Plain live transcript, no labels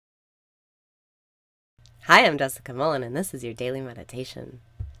Hi, I'm Jessica Mullen, and this is your daily meditation.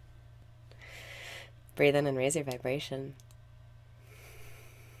 Breathe in and raise your vibration.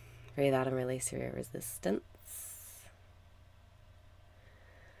 Breathe out and release your resistance.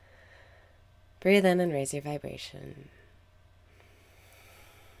 Breathe in and raise your vibration.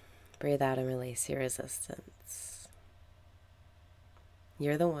 Breathe out and release your resistance.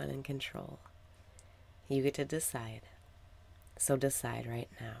 You're the one in control. You get to decide. So decide right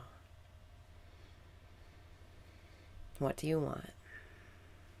now. What do you want?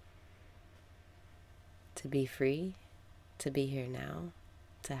 To be free? To be here now?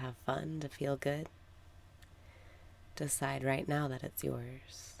 To have fun? To feel good? Decide right now that it's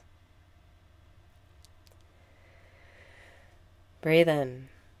yours. Breathe in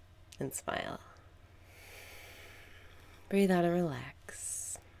and smile. Breathe out and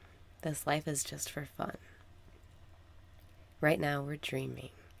relax. This life is just for fun. Right now we're dreaming,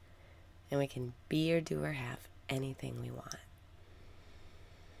 and we can be or do or have anything we want.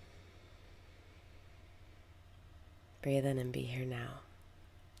 Breathe in and be here now.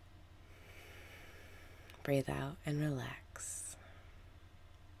 Breathe out and relax.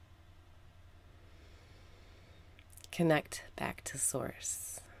 Connect back to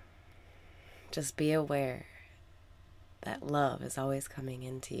source. Just be aware that love is always coming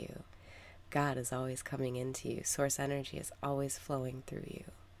into you. God is always coming into you. Source energy is always flowing through you.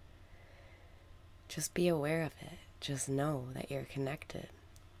 Just be aware of it. Just know that you're connected.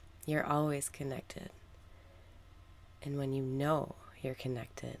 You're always connected. And when you know you're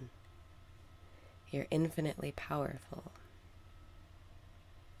connected, you're infinitely powerful.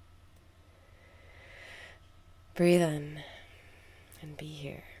 Breathe in and be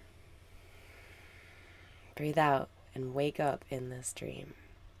here. Breathe out and wake up in this dream.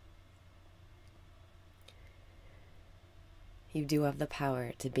 You do have the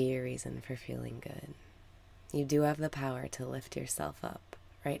power to be your reason for feeling good. You do have the power to lift yourself up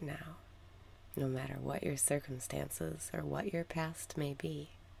right now, no matter what your circumstances or what your past may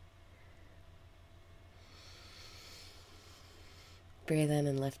be. Breathe in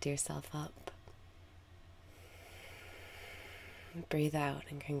and lift yourself up. Breathe out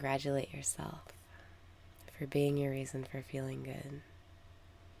and congratulate yourself for being your reason for feeling good,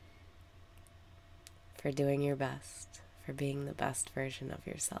 for doing your best, for being the best version of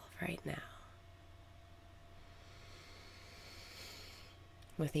yourself right now.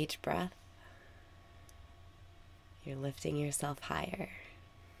 With each breath, you're lifting yourself higher.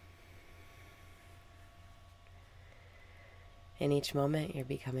 In each moment, you're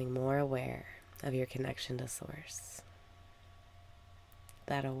becoming more aware of your connection to Source.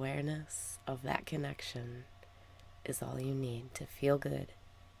 That awareness of that connection is all you need to feel good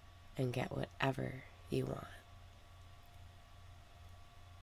and get whatever you want.